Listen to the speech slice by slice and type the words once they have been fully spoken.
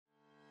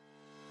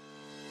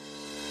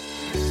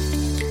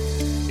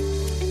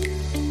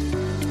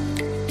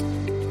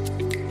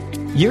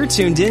You're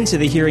tuned in to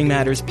the Hearing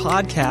Matters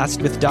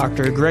podcast with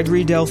Dr.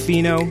 Gregory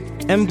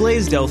Delfino and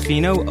Blaise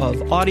Delfino of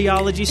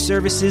Audiology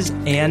Services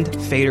and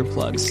Fader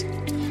Plugs,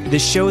 the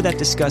show that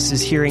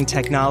discusses hearing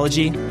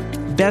technology,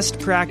 best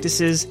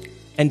practices,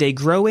 and a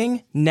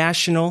growing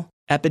national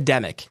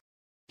epidemic,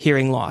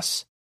 hearing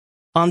loss.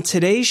 On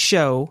today's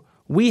show,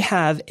 we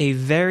have a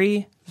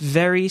very,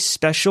 very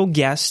special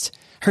guest.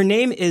 Her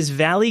name is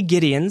Vali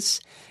Gideons,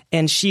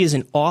 and she is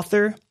an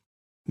author,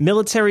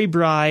 military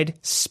bride,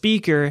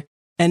 speaker,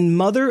 and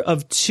mother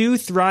of 2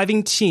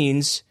 thriving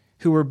teens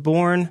who were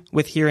born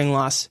with hearing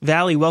loss.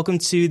 Vali, welcome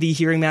to the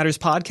Hearing Matters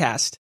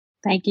podcast.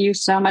 Thank you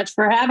so much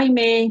for having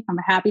me. I'm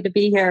happy to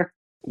be here.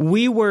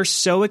 We were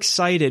so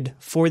excited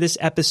for this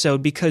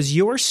episode because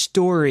your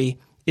story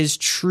is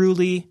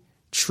truly,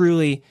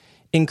 truly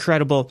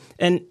incredible.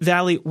 And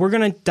Vali, we're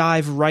going to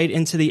dive right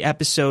into the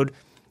episode.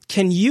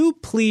 Can you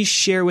please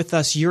share with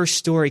us your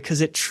story?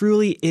 Because it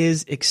truly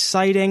is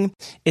exciting.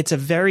 It's a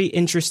very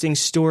interesting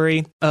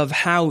story of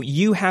how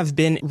you have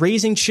been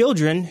raising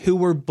children who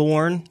were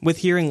born with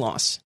hearing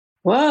loss.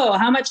 Whoa,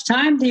 how much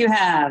time do you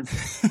have?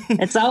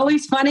 It's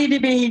always funny to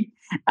be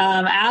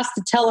asked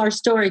to tell our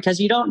story because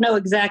you don't know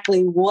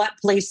exactly what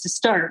place to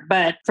start.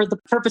 But for the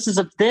purposes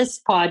of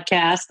this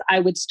podcast, I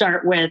would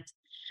start with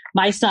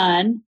my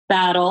son,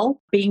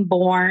 Battle, being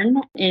born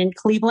in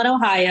Cleveland,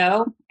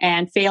 Ohio,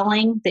 and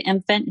failing the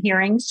infant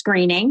hearing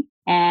screening,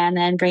 and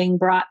then being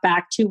brought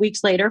back 2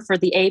 weeks later for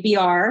the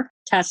ABR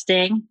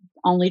testing,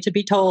 only to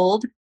be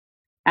told,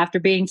 after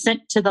being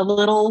sent to the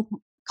little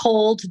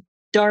cold,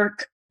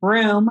 dark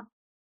room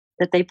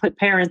that they put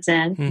parents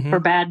in for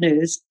bad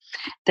news,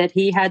 that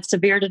he had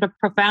severe to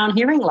profound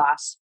hearing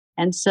loss.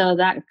 And so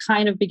that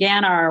kind of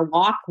began our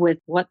walk with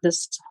what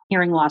this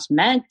hearing loss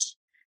meant.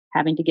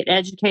 Having to get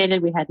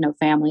educated. We had no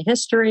family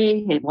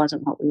history. It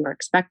wasn't what we were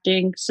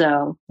expecting.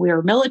 So we were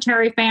a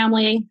military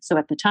family. So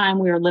at the time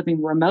we were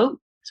living remote.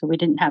 So we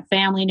didn't have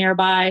family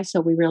nearby. So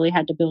we really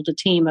had to build a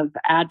team of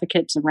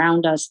advocates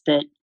around us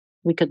that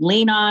we could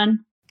lean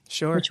on,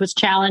 which was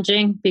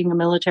challenging being a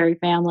military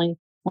family.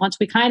 Once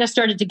we kind of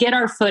started to get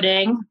our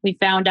footing, we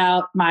found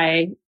out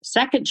my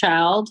second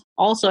child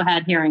also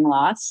had hearing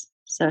loss.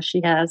 So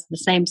she has the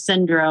same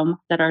syndrome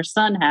that our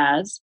son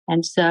has.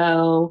 And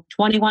so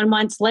 21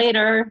 months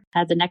later,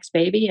 had the next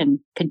baby and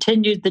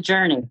continued the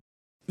journey.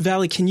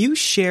 Vali, can you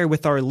share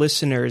with our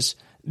listeners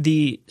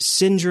the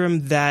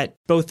syndrome that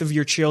both of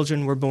your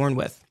children were born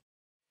with?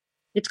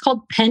 It's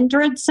called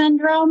Pendred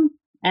syndrome.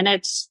 And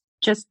it's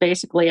just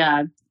basically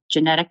a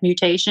genetic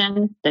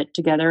mutation that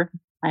together,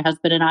 my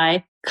husband and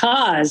I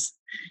cause.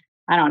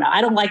 I don't know.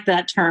 I don't like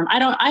that term.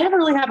 I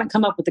really haven't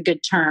come up with a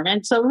good term.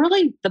 And so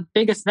really the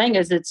biggest thing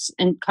is it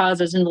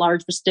causes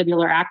enlarged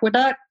vestibular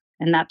aqueduct,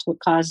 and that's what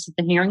causes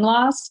the hearing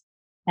loss.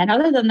 And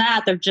other than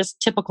that, they're just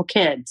typical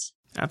kids.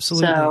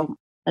 Absolutely. So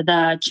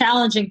the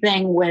challenging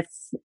thing with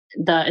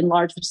the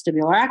enlarged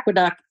vestibular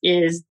aqueduct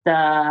is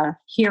the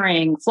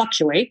hearing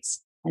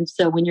fluctuates. And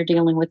so when you're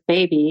dealing with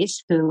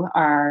babies who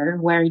are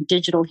wearing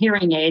digital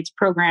hearing aids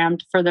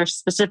programmed for their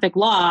specific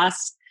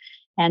loss,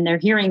 and their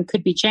hearing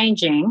could be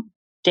changing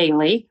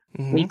daily,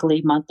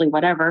 weekly, monthly,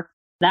 whatever.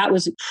 That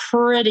was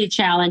pretty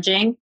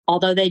challenging,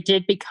 although they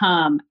did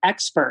become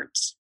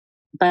experts.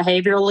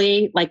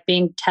 Behaviorally, like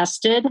being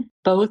tested,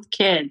 both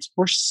kids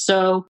were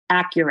so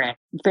accurate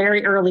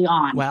very early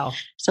on. Wow.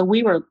 So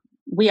we were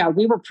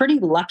pretty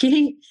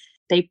lucky.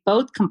 They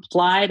both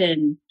complied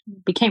and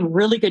became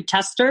really good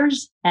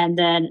testers. And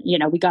then,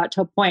 we got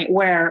to a point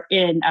where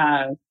in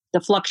the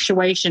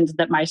fluctuations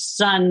that my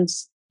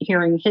son's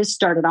hearing, his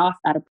started off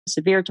at a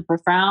severe to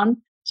profound.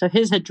 So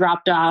his had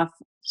dropped off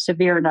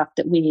severe enough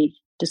that we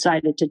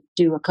decided to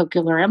do a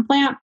cochlear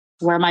implant,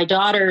 where my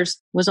daughter's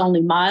was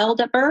only mild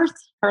at birth,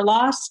 her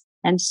loss.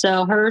 And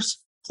so hers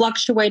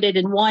fluctuated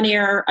in one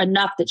ear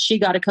enough that she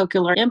got a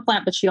cochlear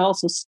implant, but she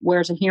also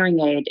wears a hearing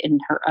aid in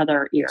her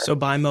other ear. So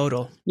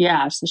bimodal.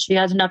 Yeah. So she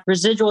has enough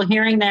residual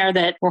hearing there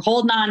that we're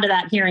holding on to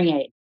that hearing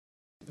aid.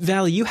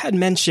 Vali, you had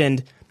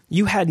mentioned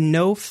you had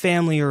no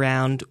family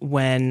around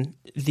when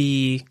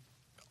the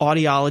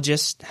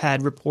audiologist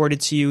had reported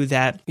to you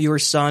that your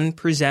son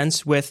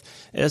presents with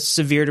a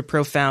severe to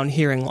profound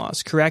hearing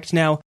loss, correct?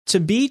 Now, to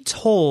be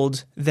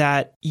told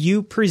that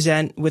you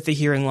present with a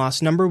hearing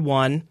loss, number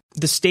one,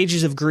 the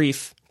stages of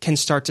grief can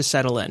start to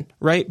settle in,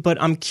 right?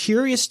 But I'm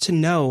curious to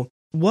know,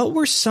 what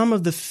were some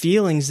of the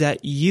feelings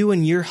that you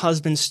and your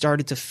husband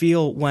started to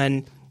feel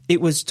when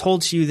it was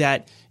told to you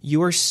that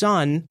your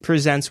son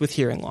presents with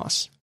hearing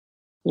loss?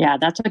 Yeah,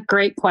 that's a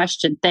great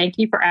question. Thank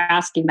you for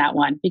asking that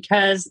one,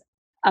 because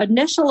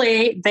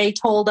initially, they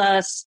told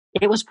us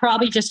it was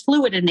probably just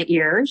fluid in the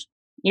ear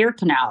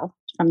canal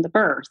from the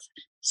birth.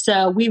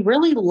 So we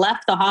really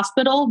left the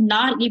hospital,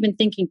 not even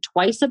thinking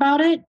twice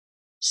about it.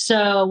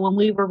 So when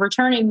we were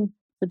returning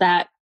for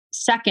that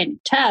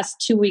second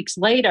test 2 weeks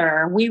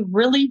later, we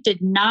really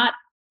did not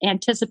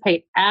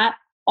anticipate at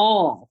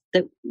all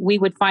that we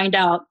would find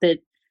out that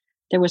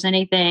there was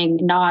anything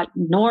not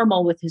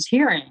normal with his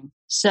hearing.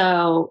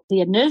 So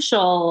the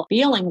initial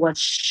feeling was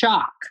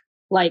shock,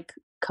 like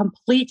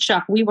complete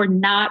shock. We were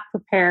not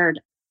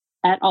prepared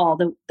at all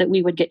that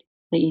we would get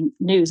the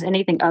news,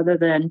 anything other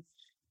than,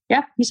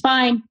 yeah, he's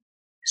fine.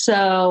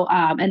 So,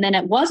 and then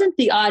it wasn't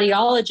the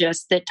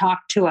audiologist that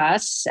talked to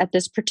us at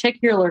this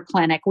particular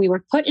clinic. We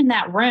were put in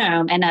that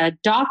room, and a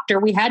doctor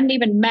we hadn't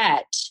even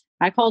met,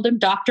 I called him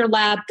Dr.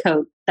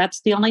 Labcoat. That's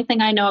the only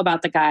thing I know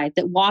about the guy,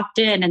 that walked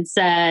in and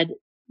said,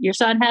 your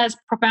son has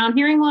profound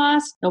hearing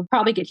loss. He'll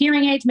probably get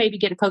hearing aids, maybe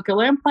get a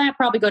cochlear implant,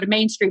 probably go to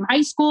mainstream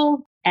high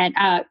school. And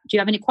do you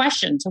have any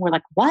questions? And we're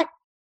like, what?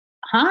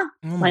 Huh?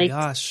 Oh my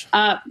gosh.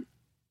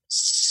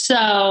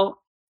 So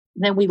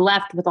then we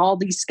left with all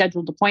these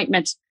scheduled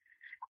appointments.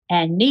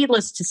 And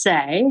needless to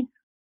say,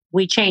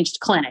 we changed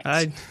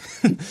clinics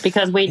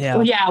because we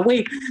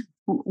knew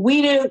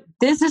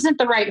this isn't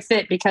the right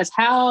fit, because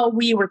how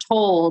we were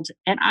told,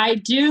 and I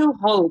do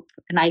hope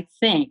and I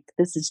think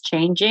this is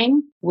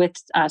changing with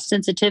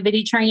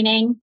sensitivity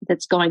training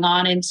that's going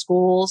on in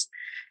schools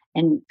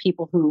and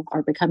people who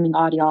are becoming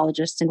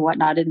audiologists and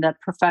whatnot in the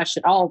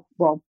profession,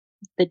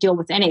 that deal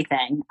with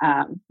anything.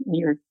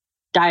 You're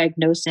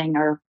diagnosing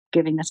or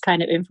giving this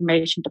kind of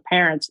information to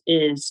parents,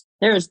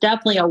 there is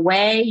definitely a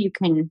way you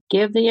can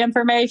give the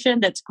information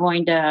that's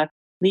going to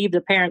leave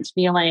the parents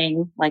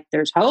feeling like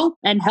there's hope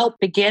and help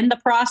begin the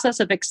process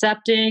of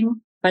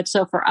accepting. But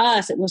so for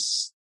us, it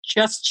was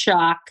just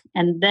shock.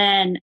 And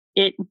then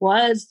it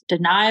was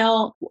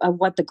denial of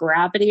what the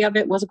gravity of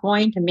it was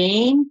going to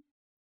mean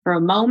for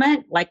a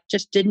moment, like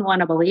just didn't want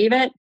to believe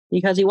it,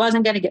 because he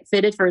wasn't going to get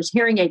fitted for his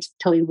hearing aids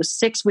until he was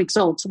 6 weeks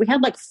old. So we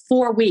had like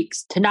 4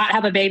 weeks to not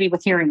have a baby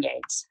with hearing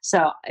aids.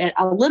 So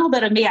a little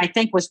bit of me, I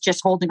think, was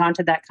just holding on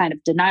to that kind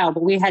of denial.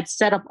 But we had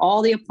set up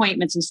all the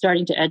appointments and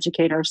starting to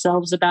educate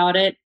ourselves about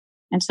it.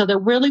 And so there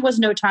really was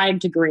no time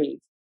to grieve.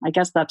 I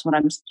guess that's what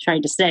I'm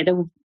trying to say.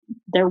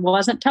 There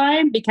wasn't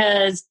time,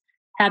 because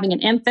having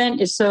an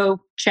infant is so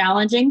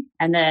challenging.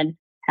 And then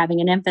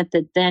having an infant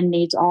that then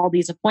needs all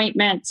these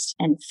appointments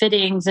and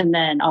fittings, and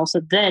then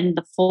also then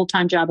the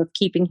full-time job of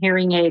keeping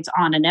hearing aids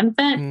on an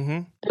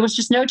infant, there was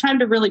just no time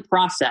to really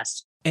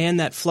process. And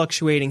that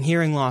fluctuating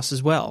hearing loss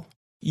as well.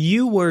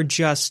 You were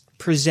just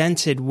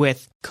presented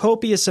with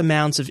copious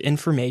amounts of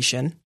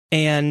information,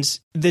 and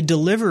the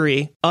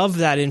delivery of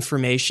that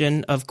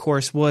information, of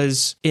course,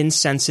 was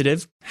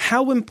insensitive.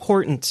 How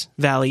important,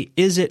 Valley,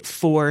 is it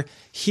for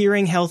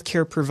hearing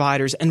healthcare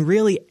providers, and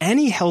really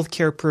any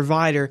healthcare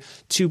provider,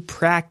 to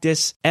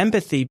practice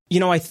empathy? You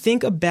know, I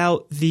think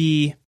about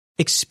the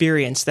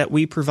experience that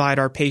we provide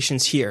our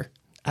patients here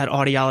at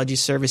Audiology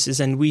Services,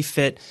 and we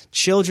fit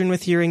children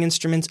with hearing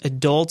instruments,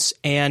 adults,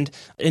 and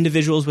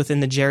individuals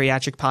within the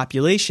geriatric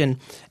population.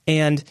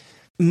 And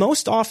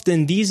most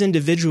often, these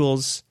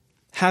individuals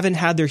haven't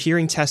had their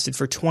hearing tested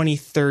for 20,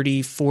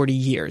 30, 40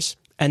 years.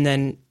 And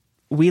then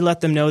we let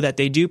them know that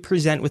they do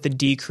present with a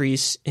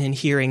decrease in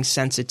hearing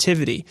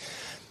sensitivity.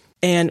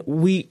 And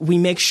we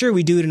make sure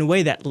we do it in a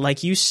way that,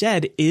 like you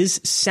said, is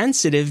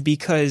sensitive,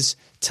 because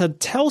to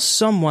tell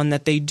someone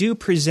that they do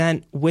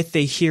present with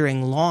a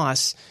hearing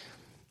loss,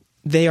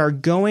 they are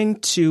going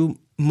to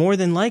more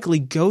than likely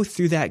go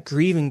through that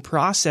grieving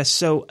process.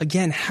 So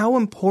again, how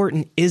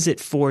important is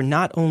it for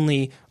not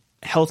only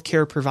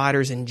healthcare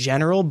providers in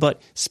general,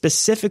 but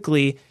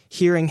specifically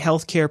hearing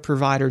healthcare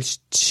providers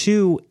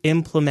to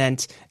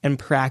implement and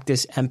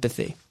practice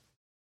empathy?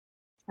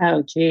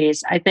 Oh,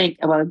 geez. I think,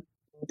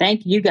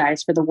 thank you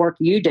guys for the work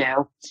you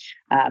do.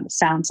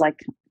 Sounds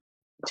like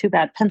too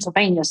bad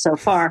Pennsylvania so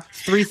far.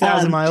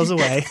 3,000 miles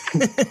away.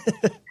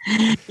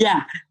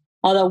 Yeah.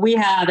 Although we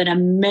have an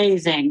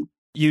amazing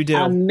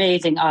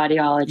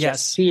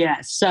audiologist.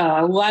 Yes.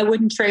 So I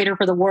wouldn't trade her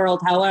for the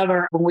world.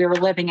 However, when we were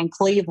living in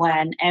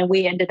Cleveland, and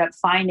we ended up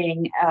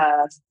finding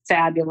a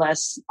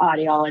fabulous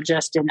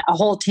audiologist and a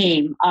whole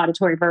team,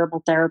 auditory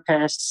verbal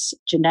therapists,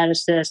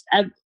 geneticists.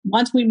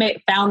 Once we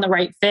found the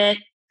right fit,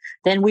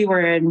 then we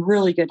were in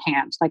really good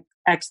hands, like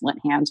excellent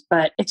hands.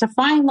 But it's a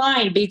fine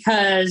line,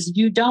 because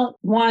you don't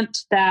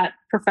want that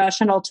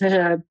professional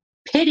to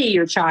pity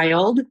your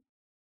child.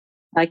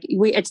 Like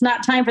it's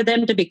not time for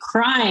them to be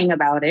crying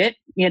about it,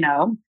 you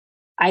know.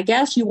 I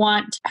guess you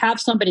want to have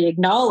somebody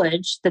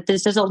acknowledge that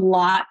this is a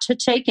lot to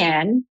take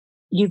in.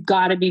 You've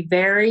got to be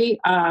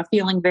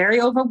feeling very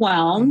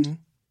overwhelmed. Mm-hmm.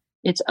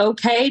 It's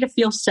okay to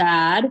feel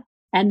sad.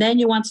 And then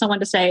you want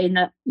someone to say in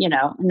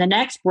the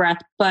next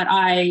breath, but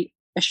I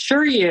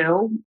assure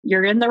you,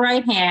 you're in the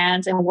right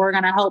hands, and we're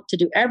going to help to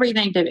do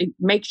everything to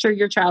make sure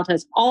your child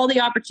has all the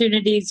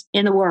opportunities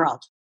in the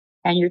world,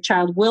 and your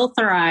child will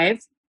thrive.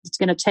 It's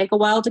going to take a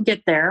while to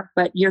get there,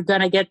 but you're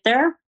going to get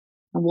there,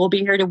 and we'll be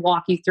here to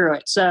walk you through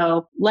it.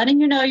 So letting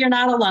you know you're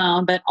not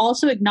alone, but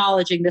also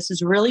acknowledging this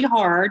is really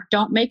hard.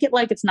 Don't make it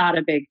like it's not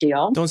a big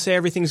deal. Don't say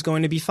everything's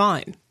going to be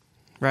fine,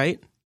 right?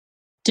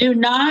 Do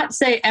not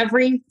say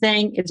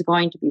everything is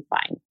going to be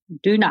fine.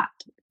 Do not,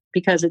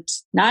 because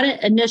it's not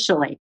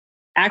initially.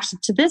 Actually,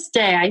 to this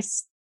day, I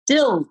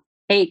still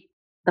hate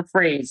the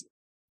phrase,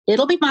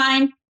 it'll be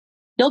fine,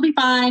 you'll be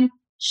fine,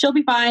 she'll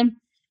be fine.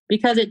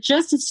 Because it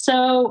just is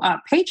so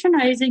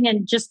patronizing,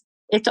 and just,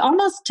 it's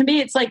almost, to me,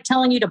 it's like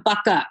telling you to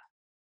buck up.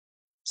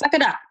 Suck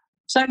it up.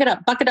 suck it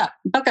up, buck up.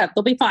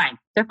 They'll be fine.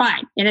 They're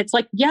fine. And it's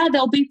like, yeah,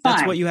 they'll be fine.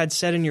 That's what you had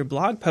said in your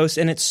blog post.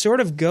 And it sort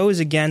of goes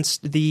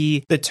against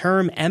the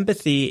term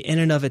empathy in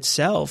and of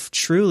itself,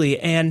 truly.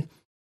 And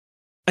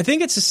I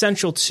think it's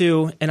essential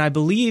too, and I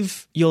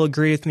believe you'll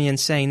agree with me in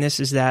saying this,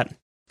 is that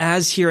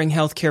as hearing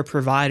healthcare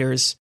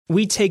providers,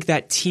 we take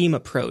that team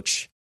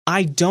approach.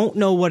 I don't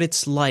know what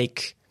it's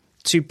like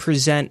to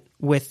present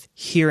with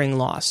hearing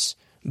loss,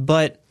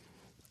 but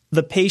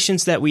the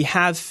patients that we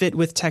have fit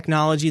with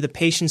technology, the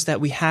patients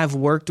that we have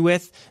worked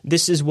with,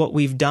 this is what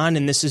we've done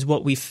and this is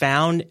what we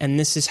found, and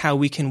this is how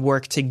we can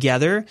work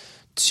together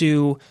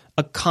to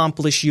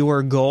accomplish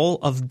your goal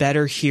of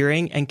better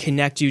hearing and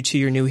connect you to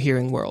your new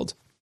hearing world.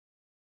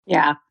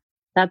 Yeah,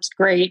 that's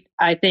great.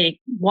 I think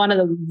one of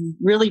the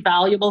really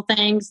valuable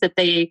things that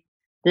the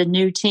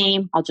new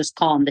team, I'll just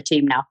call them the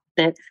team now,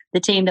 the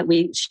team that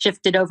we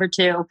shifted over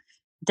to,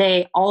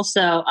 they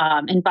also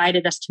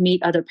invited us to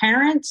meet other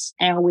parents,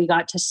 and we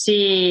got to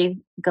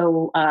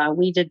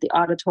we did the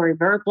auditory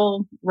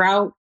verbal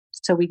route.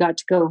 So we got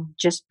to go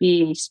just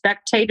be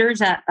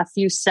spectators at a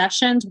few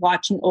sessions,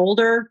 watching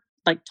older,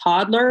 like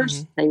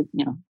toddlers,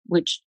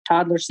 which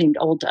toddlers seemed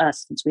old to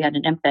us since we had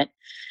an infant.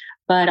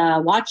 But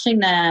watching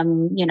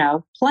them,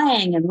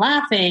 playing and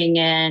laughing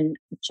and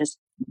just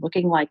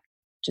looking like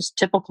just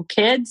typical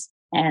kids,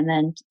 and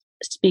then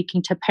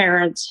speaking to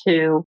parents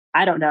who,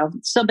 I don't know,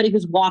 somebody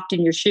who's walked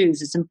in your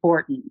shoes is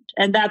important.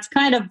 And that's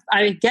kind of,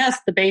 I guess,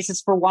 the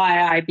basis for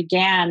why I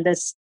began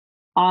this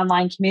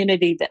online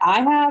community that I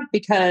have,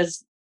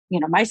 because,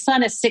 my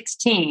son is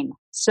 16.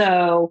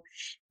 So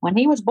when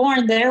he was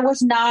born, there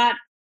was not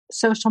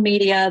social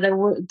media.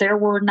 There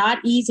were not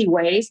easy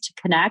ways to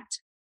connect.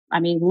 I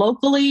mean,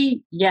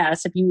 locally,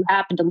 yes, if you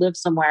happen to live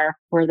somewhere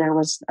where there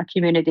was a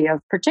community of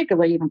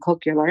particularly even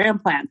cochlear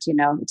implants,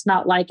 it's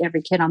not like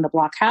every kid on the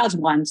block has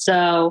one.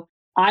 So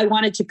I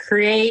wanted to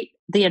create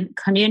the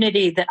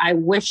community that I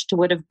wished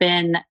would have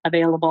been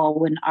available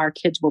when our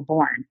kids were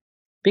born,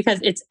 because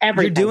it's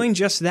everything. You're doing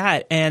just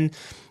that. And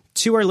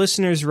to our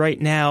listeners right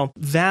now,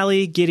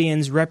 Valley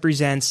Gideons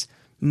represents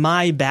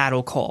My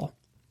Battle Call.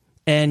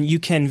 And you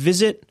can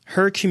visit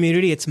her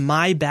community. It's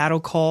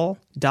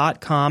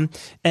mybattlecall.com.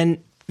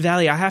 And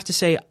Valley, I have to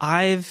say,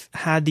 I've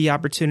had the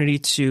opportunity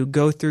to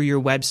go through your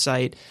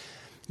website.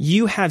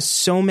 You have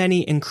so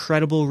many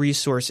incredible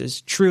resources,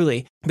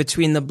 truly.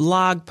 Between the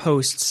blog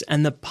posts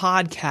and the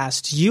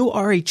podcast, you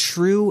are a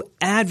true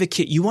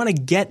advocate. You want to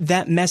get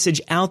that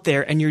message out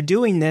there, and you're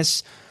doing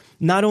this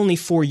not only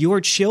for your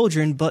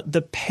children, but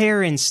the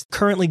parents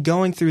currently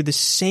going through the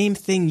same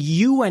thing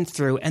you went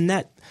through. And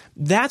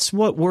that's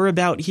what we're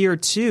about here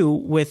too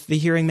with the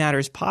Hearing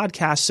Matters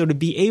podcast. So to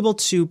be able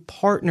to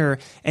partner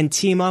and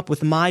team up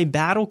with My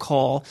Battle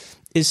Call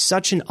is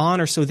such an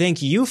honor. So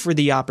thank you for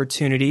the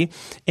opportunity.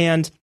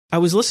 And I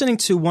was listening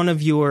to one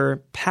of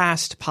your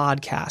past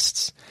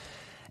podcasts,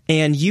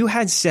 and you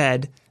had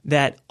said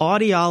that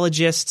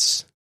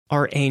audiologists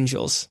are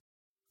angels.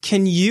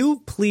 Can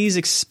you please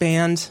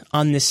expand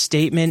on this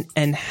statement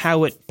and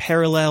how it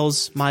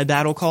parallels My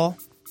Battle Call?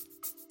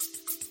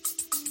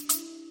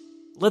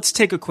 Let's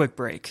take a quick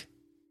break.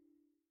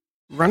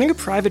 Running a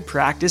private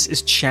practice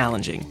is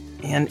challenging,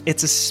 and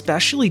it's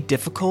especially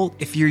difficult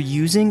if you're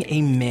using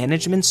a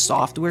management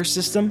software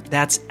system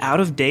that's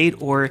out of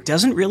date or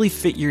doesn't really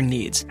fit your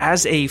needs.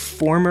 As a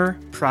former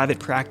private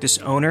practice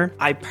owner,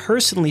 I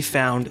personally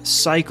found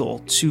Cycle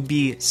to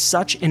be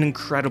such an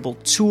incredible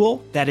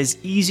tool that is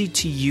easy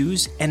to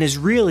use and is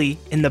really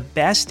in the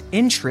best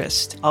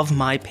interest of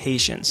my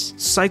patients.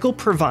 Cycle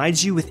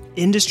provides you with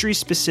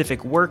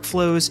industry-specific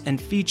workflows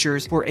and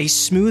features for a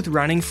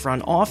smooth-running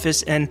front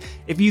office, and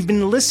if you've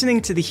been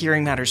listening to the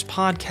Hearing Matters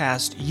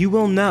podcast, you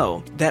will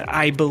know that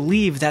I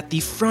believe that the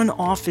front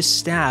office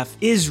staff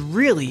is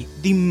really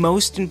the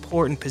most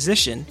important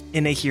position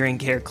in a hearing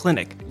care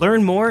clinic.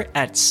 Learn more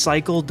at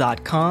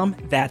cycle.com.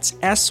 That's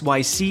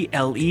SYCLE.com.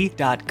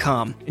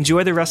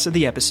 Enjoy the rest of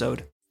the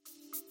episode.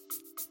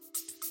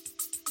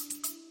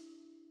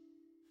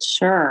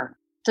 Sure.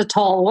 It's a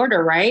tall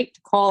order, right?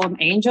 To call them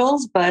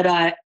angels, but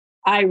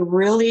I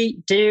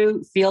really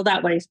do feel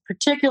that way,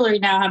 particularly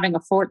now having a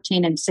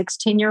 14 and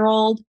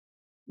 16-year-old.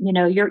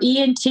 Your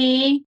ENT,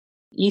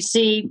 you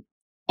see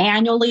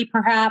annually,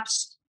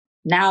 perhaps.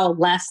 Now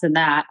less than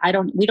that.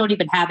 We don't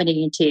even have an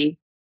ENT.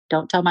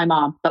 Don't tell my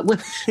mom. But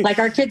like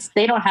our kids,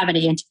 they don't have an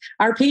ENT.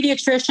 Our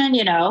pediatrician,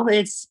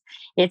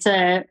 it's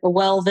a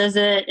well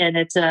visit, and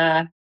it's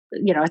a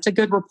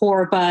good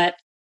rapport. But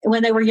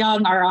when they were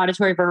young, our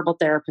auditory verbal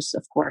therapist,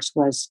 of course,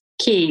 was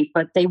key.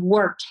 But they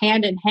worked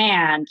hand in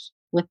hand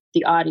with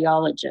the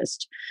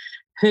audiologist,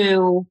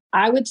 who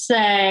I would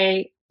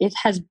say it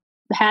has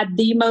had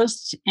the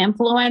most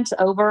influence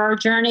over our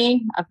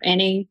journey of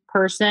any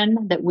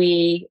person that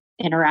we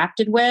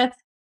interacted with.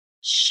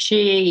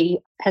 She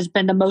has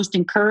been the most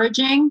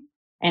encouraging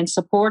and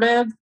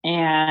supportive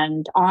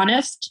and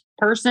honest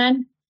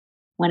person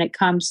when it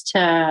comes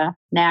to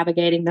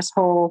navigating this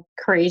whole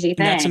crazy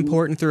thing. And that's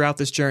important throughout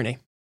this journey.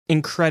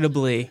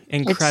 Incredibly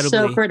it's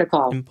so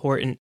critical.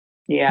 Important.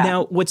 Yeah.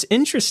 Now, what's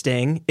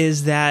interesting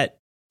is that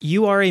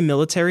you are a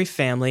military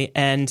family,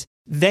 and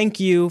thank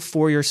you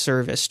for your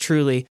service,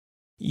 truly.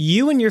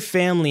 You and your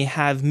family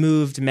have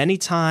moved many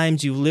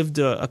times. You lived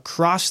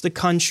across the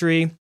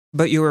country,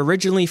 but you're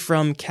originally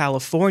from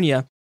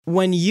California.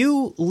 When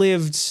you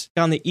lived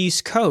on the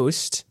East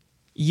Coast,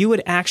 you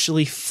would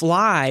actually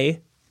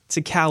fly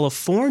to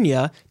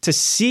California to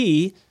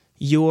see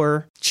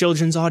your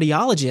children's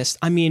audiologist.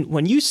 I mean,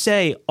 when you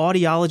say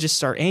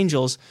audiologists are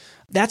angels,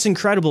 that's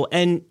incredible.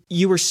 And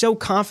you were so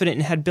confident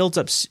and had built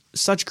up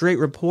such great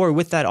rapport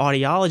with that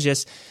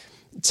audiologist.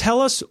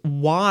 Tell us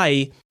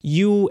why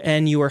you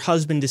and your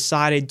husband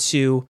decided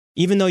to,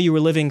 even though you were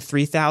living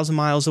 3,000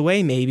 miles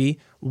away maybe,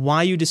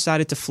 why you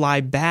decided to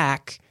fly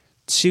back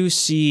to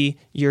see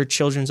your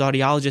children's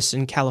audiologist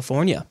in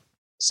California.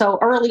 So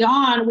early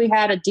on, we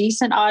had a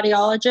decent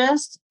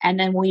audiologist, and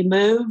then we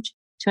moved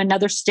to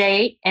another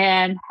state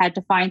and had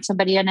to find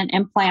somebody in an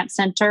implant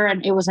center,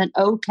 and it was an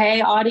okay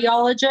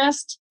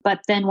audiologist. But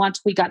then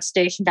once we got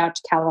stationed out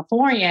to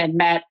California and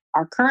met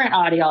our current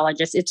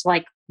audiologist, it's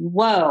like,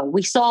 whoa,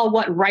 we saw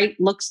what right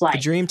looks like.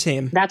 The dream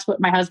team. That's what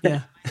my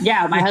husband,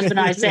 my husband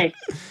and I say.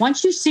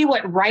 Once you see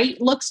what right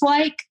looks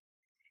like,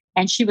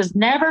 and she would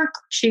never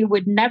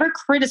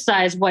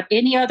criticize what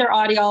any other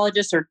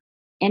audiologist or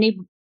any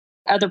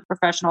other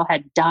professional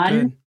had done.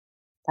 Good.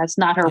 That's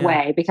not her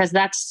way, because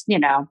that's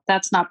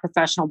not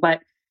professional,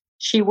 but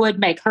she would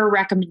make her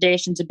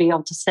recommendations and be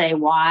able to say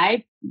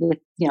why with,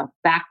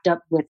 backed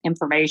up with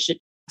information.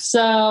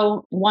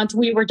 So once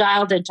we were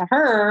dialed into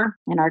her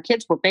and our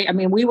kids were,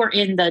 we were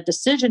in the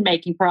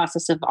decision-making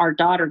process of our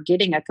daughter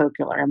getting a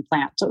cochlear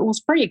implant. So it was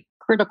pretty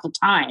critical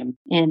time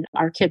in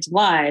our kids'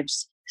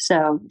 lives.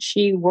 So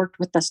she worked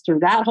with us through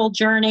that whole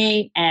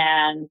journey.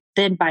 And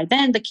then by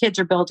then, the kids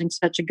are building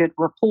such a good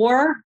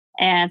rapport.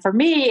 And for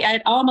me,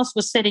 I almost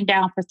was sitting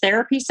down for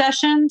therapy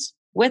sessions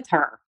with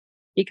her,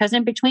 because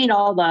in between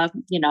all the,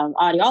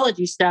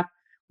 audiology stuff,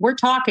 we're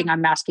talking,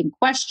 I'm asking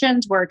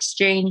questions, we're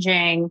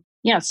exchanging,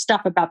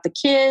 stuff about the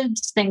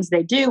kids, things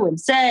they do and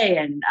say,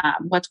 and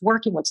what's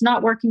working, what's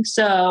not working.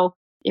 So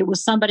it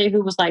was somebody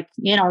who was like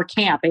in our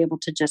camp, able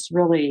to just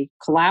really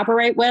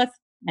collaborate with.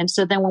 And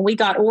so then when we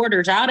got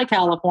orders out of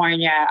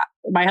California,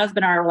 my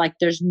husband and I were like,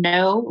 there's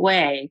no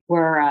way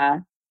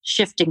we're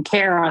shifting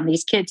care on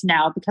these kids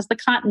now, because the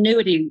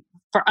continuity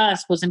for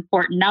us was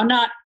important. Now,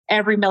 not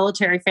every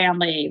military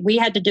family, we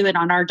had to do it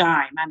on our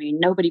dime. I mean,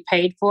 nobody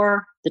paid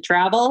for the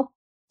travel.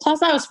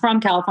 Plus, I was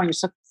from California,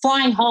 so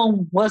flying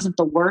home wasn't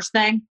the worst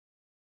thing.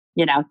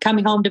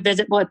 Coming home to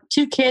visit with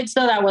 2 kids,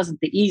 though, that wasn't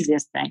the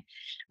easiest thing.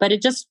 But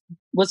it just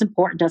was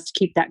important to us to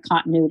keep that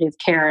continuity of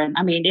care. And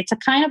I mean, it's a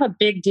kind of a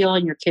big deal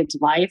in your kid's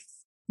life,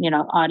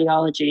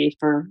 audiology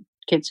for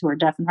kids who are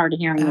deaf and hard of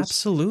hearing.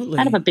 Absolutely.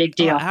 Kind of a big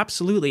deal. Oh,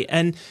 absolutely.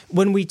 And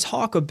when we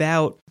talk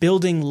about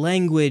building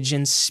language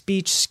and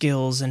speech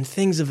skills and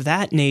things of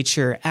that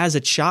nature as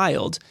a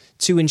child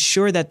to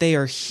ensure that they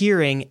are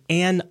hearing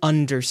and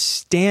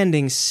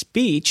understanding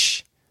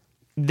speech,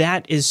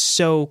 that is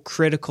so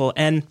critical.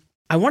 And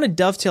I want to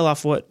dovetail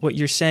off what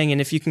you're saying,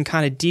 and if you can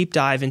kind of deep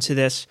dive into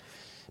this.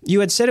 You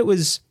had said it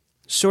was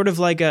sort of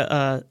like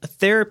a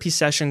therapy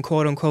session,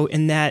 quote unquote,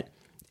 in that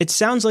it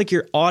sounds like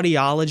your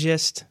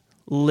audiologist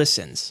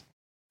listens.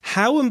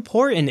 How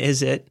important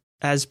is it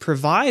as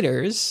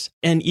providers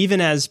and even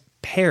as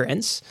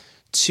parents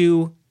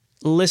to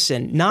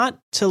listen, not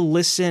to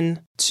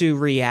listen to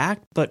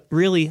react, but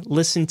really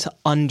listen to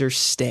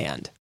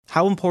understand?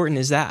 How important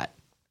is that?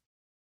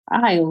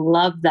 I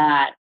love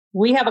that.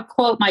 We have a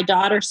quote my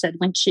daughter said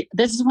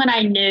this is when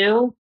I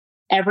knew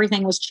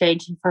everything was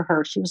changing for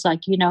her. She was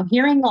like,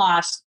 hearing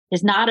loss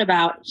is not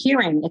about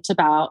hearing, it's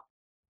about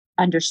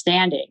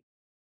understanding.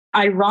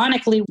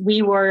 Ironically,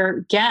 we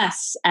were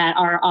guests at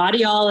our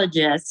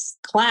audiologist's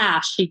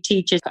class. She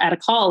teaches at a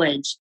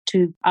college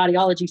to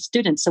audiology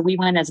students. So we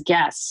went as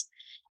guests.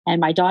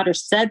 And my daughter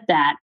said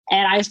that.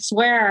 And I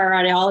swear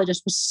our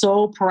audiologist was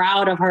so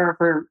proud of her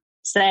for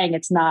saying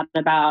it's not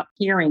about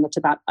hearing, it's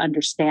about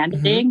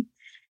understanding.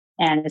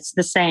 Mm-hmm. And it's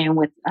the same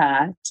with,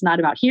 it's not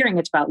about hearing,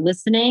 it's about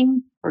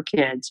listening for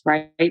kids,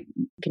 right?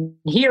 You can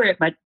hear it,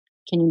 but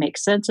can you make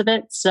sense of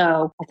it?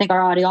 So I think our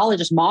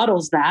audiologist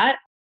models that.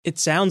 It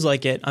sounds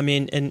like it. I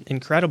mean,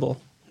 incredible,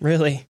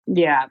 really.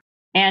 Yeah.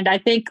 And I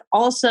think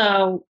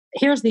also,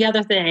 here's the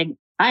other thing.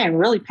 I am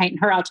really painting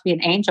her out to be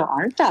an angel,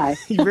 aren't I?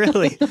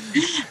 Really?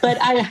 But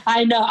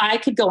I know I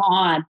could go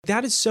on.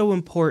 That is so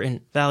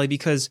important, Valerie,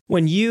 because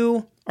when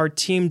you are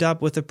teamed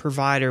up with a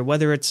provider,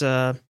 whether it's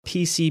a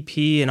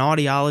PCP, an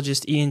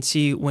audiologist,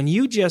 ENT, when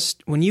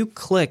you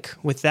click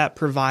with that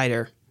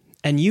provider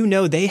and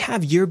they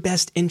have your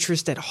best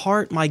interest at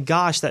heart, my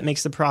gosh, that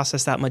makes the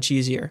process that much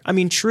easier. I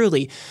mean,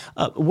 truly,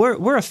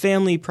 we're a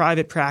family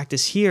private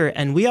practice here,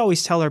 and we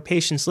always tell our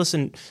patients,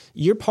 listen,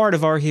 you're part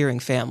of our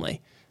hearing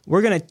family.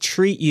 We're going to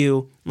treat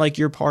you like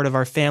you're part of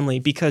our family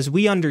because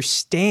we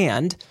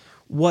understand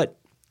what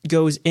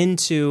goes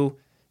into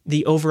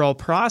the overall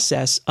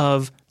process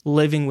of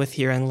living with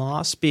hearing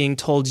loss, being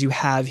told you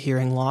have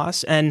hearing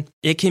loss. And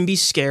it can be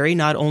scary,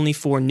 not only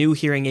for new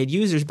hearing aid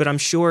users, but I'm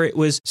sure it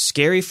was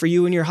scary for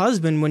you and your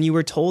husband when you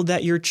were told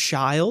that your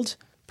child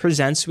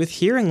presents with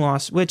hearing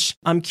loss, which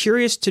I'm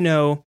curious to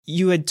know,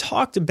 you had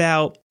talked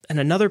about in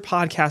another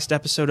podcast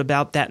episode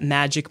about that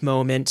magic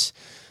moment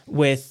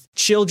with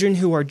children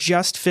who are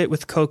just fit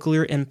with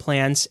cochlear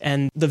implants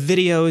and the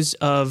videos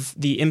of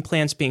the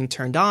implants being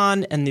turned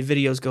on and the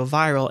videos go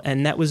viral.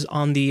 And that was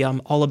on the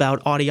All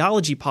About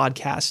Audiology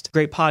podcast,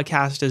 great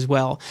podcast as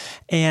well.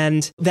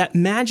 And that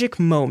magic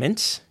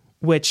moment,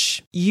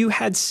 which you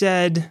had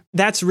said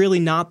that's really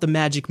not the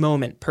magic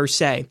moment per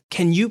se.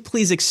 Can you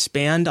please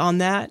expand on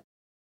that?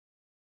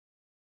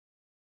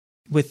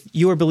 With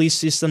your belief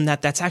system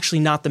that that's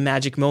actually not the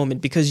magic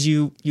moment, because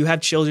you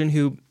have children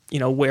who,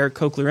 wear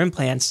cochlear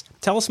implants.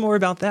 Tell us more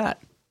about that.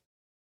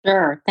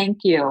 Sure.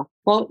 Thank you.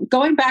 Well,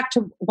 going back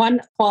to one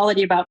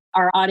quality about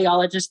our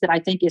audiologist that I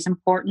think is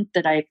important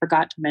that I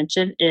forgot to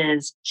mention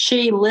is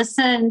she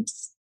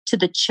listens to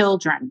the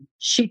children.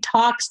 She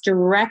talks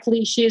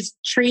directly. She's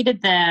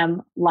treated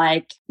them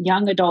like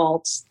young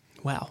adults.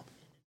 Wow.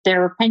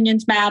 Their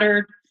opinions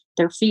mattered.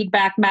 Their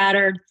feedback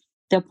mattered.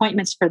 The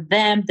appointments for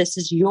them. This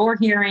is your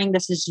hearing.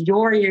 This is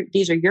your ear.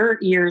 These are your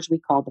ears. We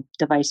call the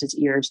devices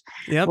ears.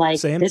 Yep, like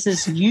same. This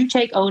is you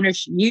take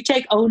ownership. You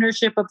take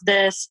ownership of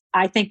this.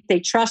 I think they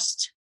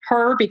trust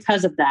her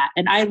because of that.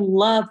 And I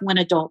love when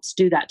adults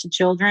do that to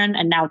children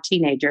and now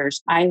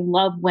teenagers. I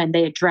love when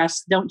they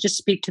don't just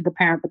speak to the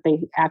parent, but they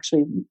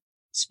actually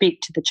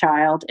speak to the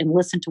child and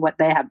listen to what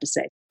they have to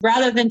say.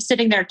 Rather than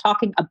sitting there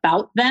talking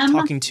about them.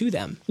 Talking to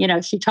them.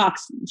 She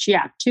talks,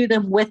 to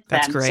them with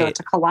That's them. great. So it's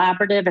a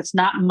collaborative. It's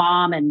not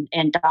mom and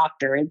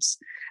doctor. It's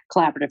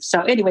collaborative.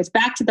 So anyways,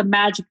 back to the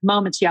magic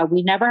moments. Yeah,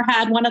 we never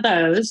had one of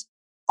those.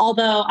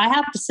 Although I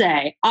have to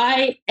say,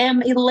 I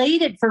am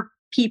elated for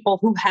people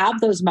who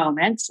have those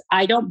moments.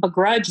 I don't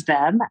begrudge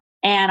them.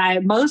 And I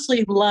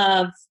mostly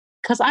love,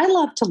 because I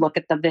love to look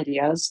at the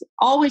videos.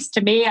 Always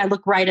to me, I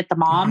look right at the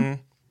mom.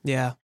 Mm-hmm.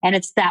 Yeah. And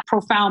it's that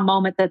profound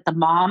moment that the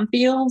mom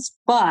feels.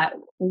 But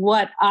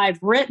what I've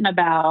written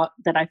about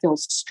that I feel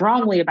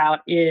strongly about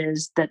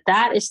is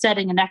that is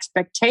setting an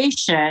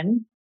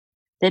expectation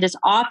that is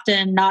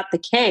often not the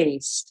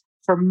case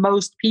for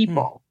most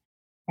people.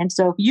 And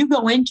so if you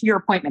go into your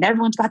appointment,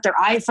 everyone's got their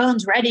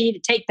iPhones ready to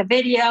take the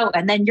video,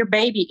 and then your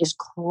baby is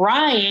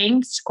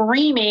crying,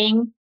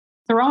 screaming,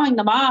 throwing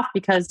them off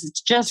because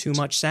it's just too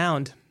much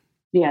sound.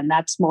 Yeah, and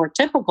that's more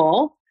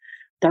typical.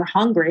 They're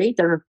hungry,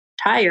 they're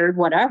tired,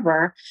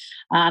 whatever.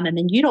 And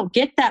then you don't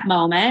get that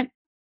moment.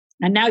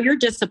 And now you're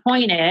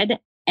disappointed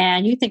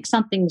and you think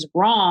something's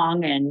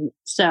wrong. And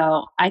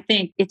so I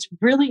think it's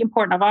really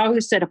important. I've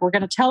always said, if we're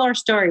going to tell our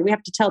story, we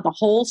have to tell the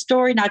whole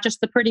story, not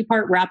just the pretty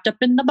part wrapped up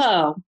in the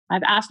bow.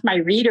 I've asked my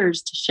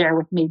readers to share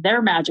with me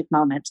their magic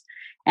moments,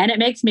 and it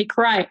makes me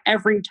cry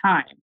every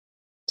time.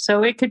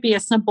 So it could be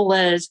as simple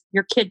as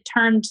your kid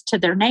turns to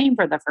their name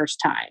for the first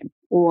time,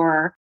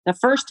 or the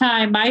first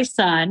time my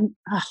son,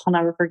 I'll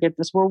never forget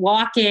this, we're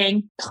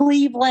walking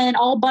Cleveland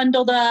all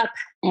bundled up,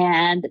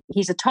 and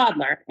he's a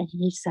toddler, and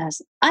he says,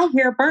 I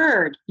hear a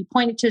bird. He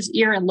pointed to his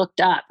ear and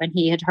looked up, and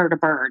he had heard a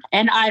bird.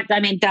 And I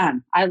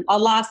done. I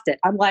lost it.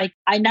 I'm like,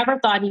 I never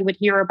thought he would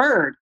hear a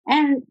bird.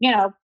 And,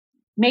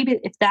 maybe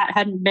if that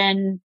hadn't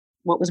been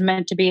what was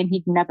meant to be and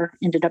he'd never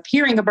ended up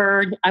hearing a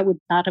bird, I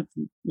would not have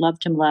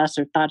loved him less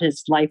or thought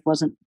his life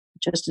wasn't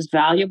just as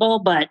valuable.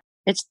 But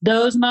it's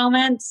those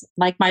moments,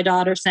 like my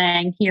daughter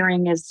saying,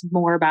 hearing is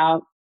more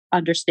about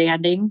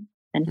understanding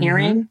than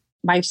hearing.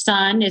 Mm-hmm. My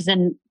son is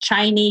in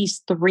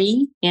Chinese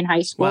 3 in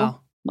high school,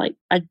 wow. Like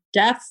a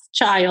deaf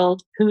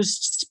child who's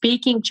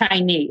speaking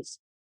Chinese.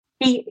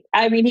 He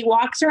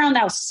walks around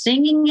now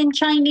singing in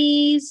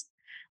Chinese.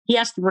 He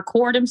has to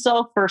record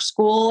himself for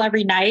school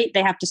every night.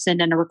 They have to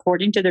send in a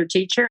recording to their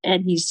teacher.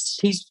 And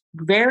he's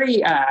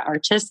very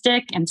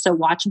artistic. And so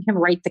watching him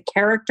write the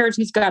characters,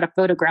 he's got a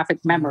photographic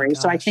memory.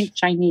 So I think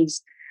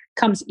Chinese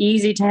comes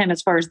easy to him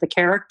as far as the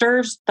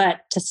characters,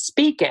 but to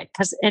speak it,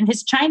 and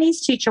his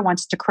Chinese teacher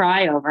wants to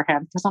cry over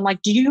him. Because I'm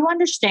like, do you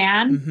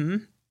understand? Mm-hmm.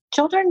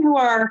 Children who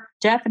are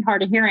deaf and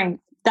hard of hearing,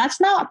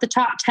 that's not the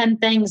top 10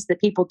 things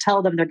that people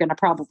tell them they're going to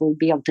probably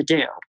be able to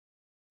do.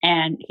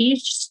 And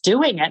he's just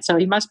doing it. So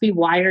he must be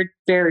wired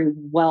very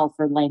well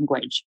for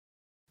language.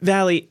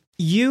 Valley,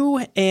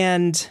 you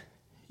and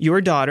your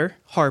daughter,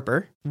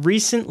 Harper,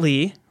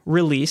 recently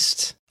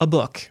released a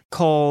book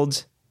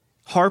called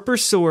Harper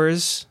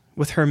Soars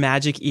with Her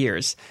Magic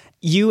Ears.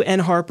 You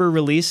and Harper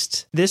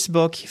released this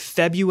book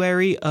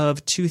February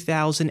of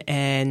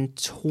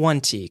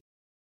 2020.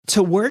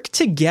 To work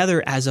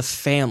together as a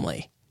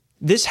family,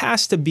 this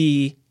has to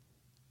be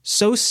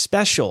so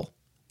special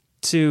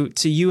to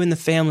you and the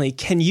family.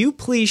 Can you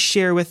please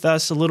share with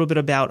us a little bit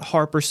about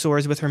Harper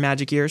Soars with Her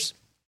Magic Ears?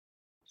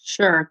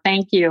 Sure.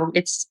 Thank you.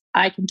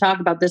 I can talk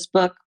about this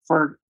book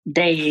for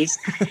days.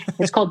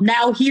 It's called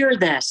Now Hear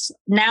This.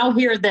 Now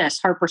Hear This,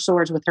 Harper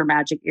Soars with Her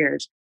Magic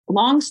Ears.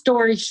 Long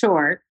story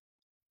short,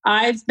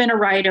 I've been a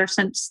writer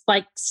since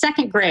like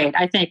second grade,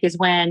 I think, is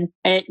when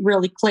it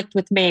really clicked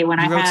with me, when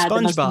I had the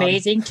most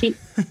amazing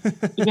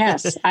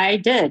Yes, I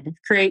did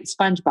create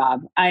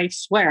SpongeBob. I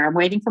swear, I'm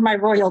waiting for my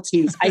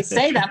royalties. I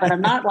say that, but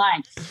I'm not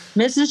lying.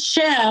 Mrs.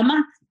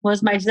 Shim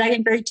was my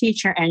second grade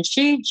teacher, and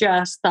she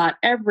just thought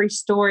every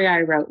story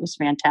I wrote was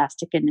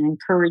fantastic and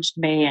encouraged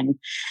me. And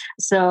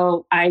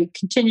so I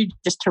continued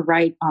just to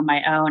write on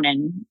my own.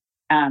 And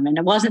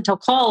it wasn't until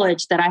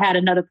college that I had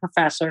another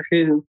professor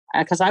who,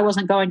 because I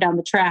wasn't going down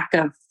the track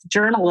of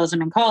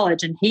journalism in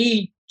college, and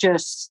he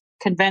just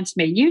convinced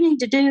me, you need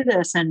to do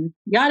this, and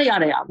yada,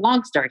 yada, yada.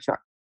 Long story short.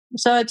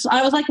 So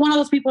I was like one of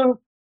those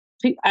people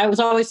who, I was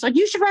always like,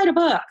 you should write a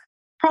book.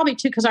 Probably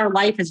too, because our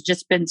life has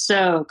just been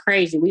so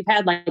crazy. We've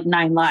had like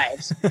 9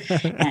 lives.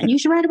 And you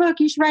should write a book.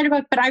 You should write a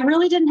book. But I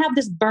really didn't have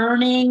this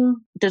burning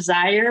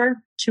desire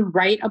to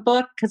write a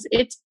book, because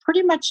it's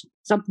pretty much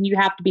something you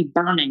have to be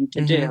burning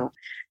to do.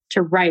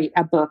 To write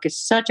a book is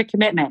such a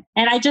commitment.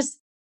 And I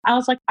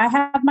was like, I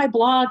have my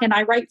blog and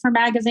I write for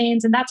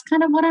magazines, and that's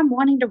kind of what I'm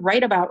wanting to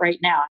write about right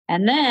now.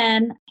 And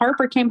then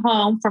Harper came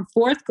home from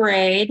 4th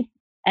grade.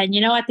 And,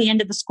 at the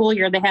end of the school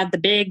year, they had the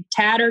big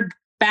tattered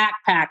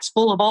backpacks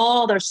full of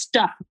all their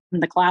stuff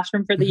in the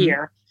classroom for the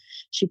year.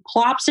 She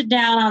plops it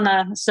down on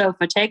the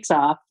sofa, takes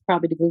off,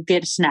 probably to go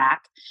get a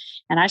snack.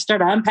 And I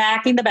start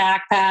unpacking the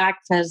backpack,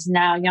 because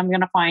now I'm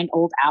going to find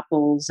old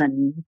apples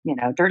and,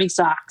 dirty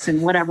socks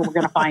and whatever we're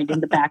going to find in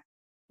the back.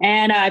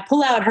 And I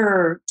pull out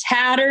her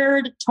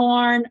tattered,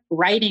 torn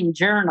writing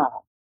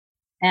journal,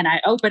 and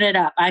I open it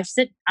up. I'm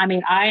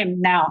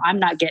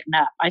not getting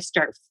up. I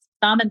start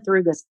thumbing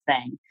through this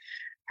thing.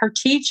 Her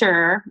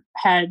teacher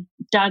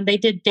they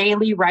did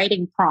daily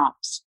writing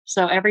prompts.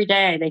 So every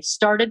day they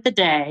started the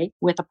day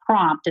with a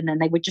prompt, and then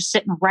they would just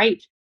sit and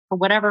write for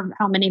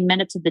how many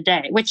minutes of the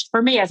day, which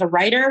for me as a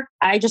writer,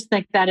 I just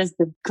think that is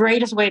the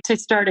greatest way to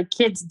start a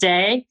kid's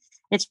day.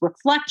 It's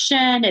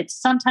reflection.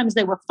 Sometimes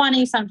they were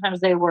funny.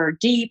 Sometimes they were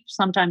deep.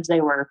 Sometimes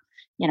they were,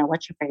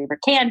 what's your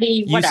favorite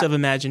candy? Use of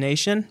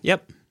imagination.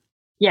 Yep.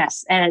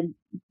 Yes. And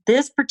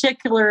this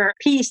particular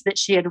piece that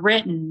she had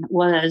written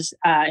was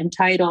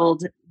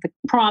entitled, the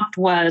prompt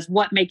was,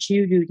 what makes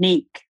you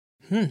unique?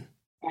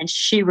 And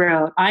she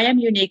wrote, I am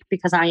unique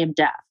because I am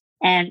deaf.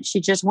 And she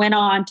just went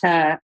on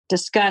to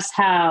discuss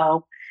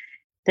how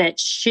that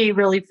she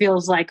really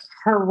feels like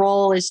her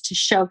role is to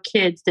show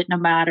kids that no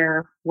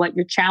matter what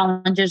your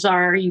challenges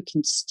are, you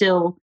can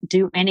still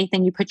do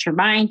anything you put your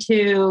mind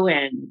to.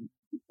 And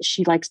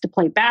she likes to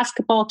play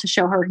basketball to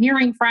show her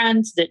hearing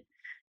friends that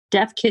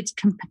deaf kids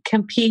can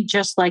compete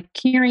just like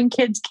hearing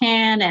kids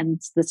can.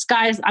 And the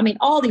skies,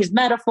 all these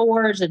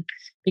metaphors. And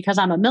because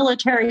I'm a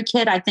military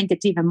kid, I think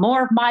it's even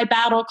more of my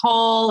battle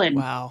call. And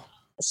wow.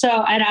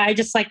 So, and I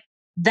just like,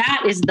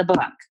 that is the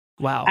book.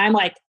 Wow. I'm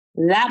like,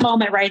 that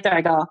moment right there,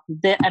 I go,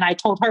 and I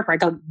told Harper, I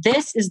go,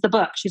 this is the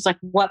book. She's like,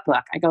 what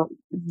book? I go,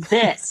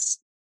 this.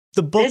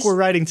 The book we're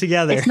writing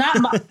together.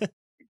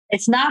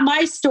 It's not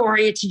my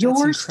story. It's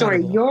your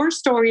story. Your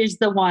story is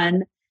the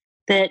one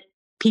that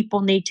people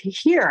need to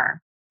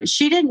hear.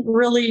 She didn't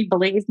really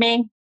believe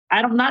me.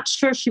 I'm not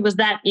sure she was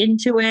that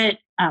into it.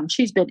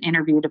 She's been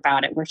interviewed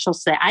about it where she'll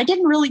say, I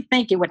didn't really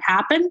think it would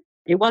happen.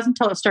 It wasn't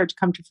until it started to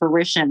come to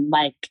fruition.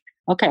 Like,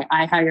 okay,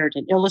 I hired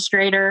an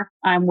illustrator.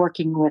 I'm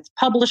working with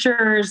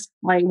publishers.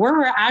 Like,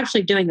 we're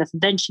actually doing this.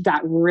 And then she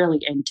got really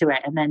into it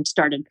and then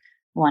started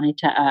wanting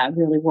to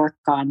really work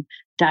on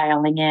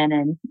dialing in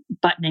and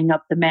buttoning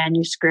up the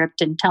manuscript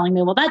and telling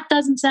me, well, that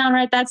doesn't sound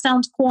right. That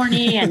sounds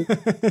corny. And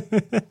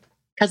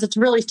because it's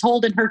really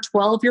told in her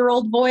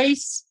 12-year-old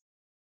voice.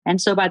 And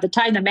so by the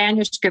time the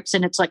manuscript's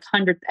in its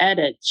 100th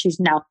edit, she's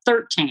now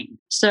 13.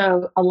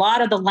 So a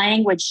lot of the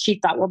language, she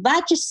thought, well,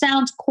 that just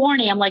sounds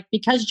corny. I'm like,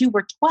 because you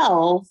were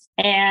 12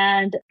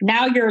 and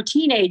now you're a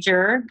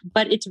teenager,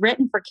 but it's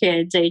written for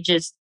kids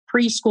ages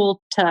preschool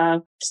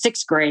to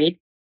 6th grade.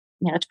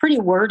 It's pretty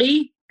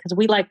wordy because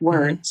we like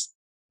words.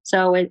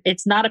 So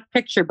it's not a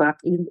picture book.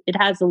 It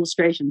has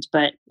illustrations,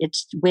 but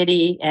it's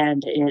witty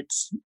and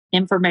it's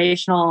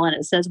informational, and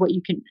it says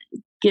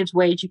gives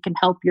ways you can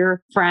help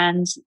your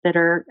friends that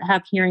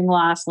have hearing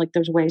loss. Like,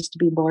 there's ways to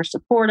be more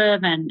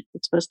supportive, and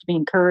it's supposed to be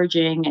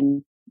encouraging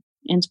and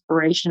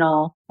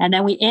inspirational. And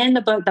then we end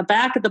the book. The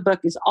back of the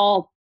book is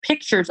all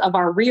pictures of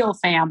our real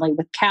family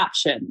with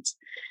captions.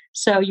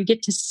 So you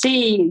get to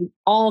see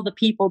all the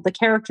people, the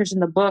characters in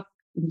the book.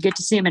 You get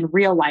to see them in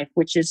real life,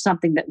 which is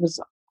something that was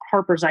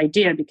Harper's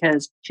idea,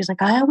 because she's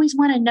like, I always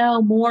want to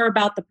know more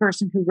about the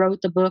person who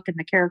wrote the book and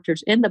the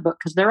characters in the book,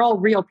 because they're all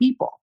real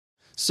people.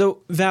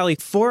 So, Valley,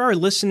 for our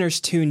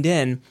listeners tuned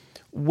in,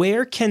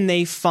 where can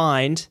they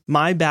find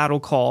My Battle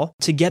Call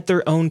to get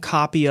their own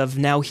copy of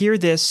Now Hear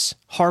This,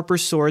 Harper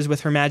Soars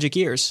with Her Magic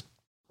Ears?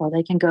 Well,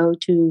 they can go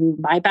to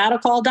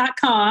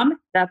mybattlecall.com.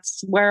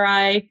 That's where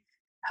I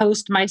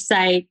host my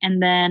site.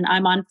 And then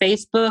I'm on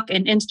Facebook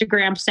and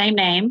Instagram, same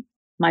name,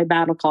 My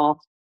Battle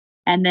Call.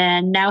 And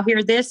then Now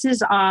Hear This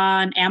is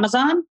on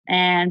Amazon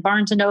and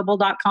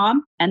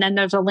barnesandnoble.com. And then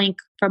there's a link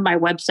from my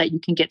website. You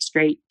can get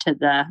straight to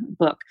the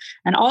book.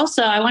 And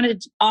also, I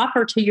wanted to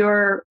offer to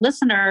your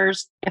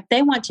listeners, if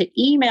they want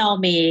to email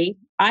me,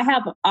 I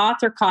have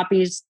author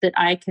copies that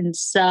I can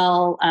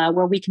sell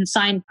where we can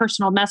sign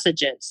personal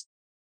messages.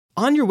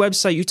 On your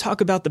website, you talk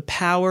about the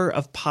power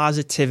of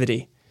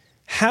positivity.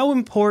 How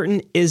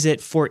important is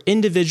it for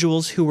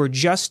individuals who were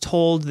just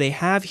told they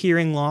have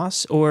hearing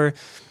loss, or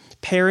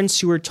parents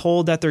who are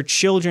told that their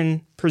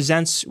children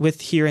presents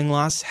with hearing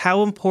loss?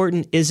 How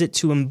important is it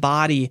to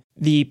embody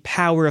the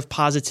power of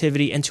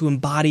positivity and to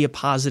embody a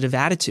positive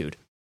attitude?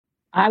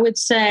 I would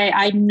say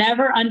I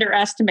never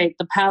underestimate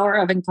the power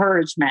of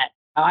encouragement.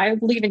 I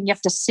believe in you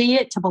have to see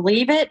it to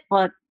believe it,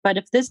 but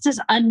if this is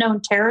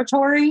unknown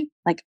territory,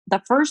 like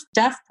the first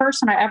deaf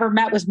person I ever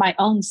met was my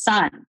own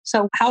son.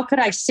 So how could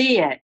I see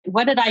it?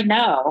 What did I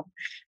know?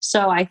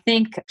 So I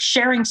think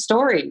sharing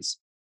stories,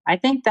 I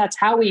think that's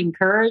how we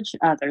encourage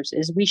others,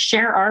 is we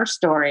share our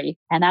story.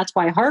 And that's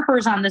why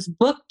Harper's on this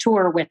book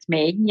tour with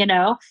me,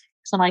 So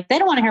I'm like, they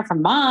don't want to hear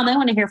from mom. They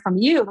want to hear from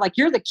you. Like,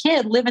 you're the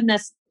kid living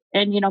this.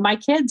 And, my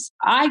kids,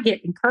 I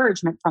get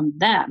encouragement from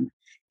them.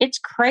 It's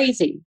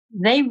crazy.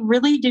 They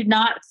really do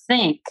not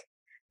think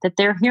that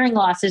their hearing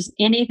loss is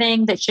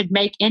anything that should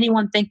make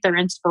anyone think they're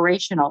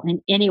inspirational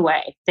in any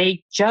way.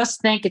 They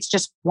just think it's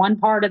just one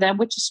part of them,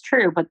 which is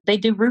true, but they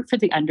do root for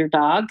the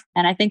underdog.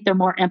 And I think they're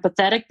more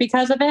empathetic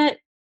because of it,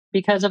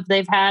 because of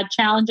they've had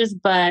challenges.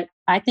 But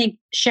I think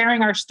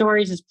sharing our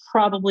stories is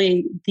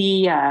probably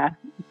the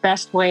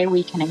best way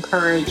we can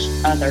encourage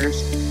others.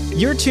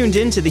 You're tuned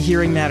in to the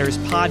Hearing Matters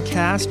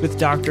podcast with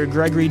Dr.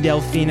 Gregory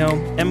Delfino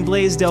and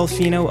Blaise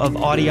Delfino of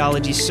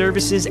Audiology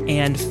Services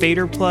and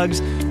Fader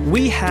Plugs.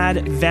 We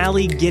had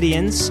Valley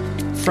Gideons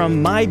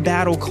from My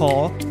Battle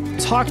Call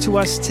talk to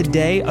us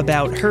today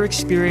about her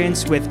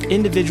experience with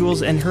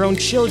individuals and her own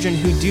children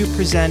who do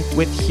present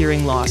with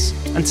hearing loss.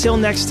 Until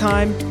next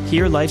time,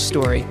 hear life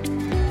story.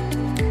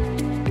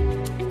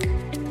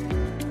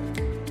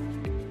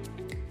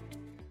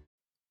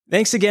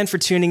 Thanks again for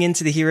tuning in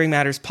to the Hearing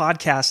Matters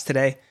podcast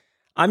today.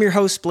 I'm your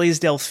host, Blaise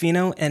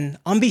Delfino, and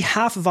on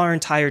behalf of our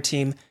entire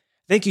team,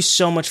 thank you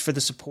so much for the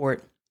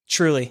support.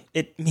 Truly,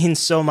 it means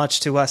so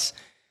much to us.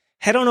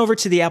 Head on over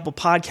to the Apple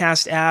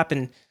Podcast app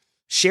and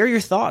share your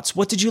thoughts.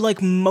 What did you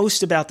like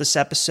most about this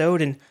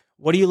episode, and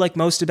what do you like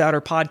most about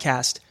our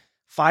podcast?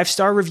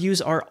 5-star reviews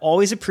are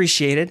always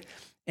appreciated.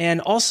 And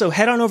also,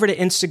 head on over to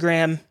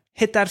Instagram,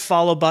 hit that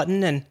follow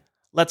button, and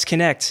let's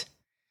connect.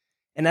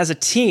 And as a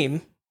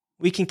team,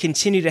 we can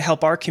continue to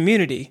help our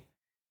community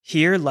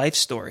hear life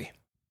story.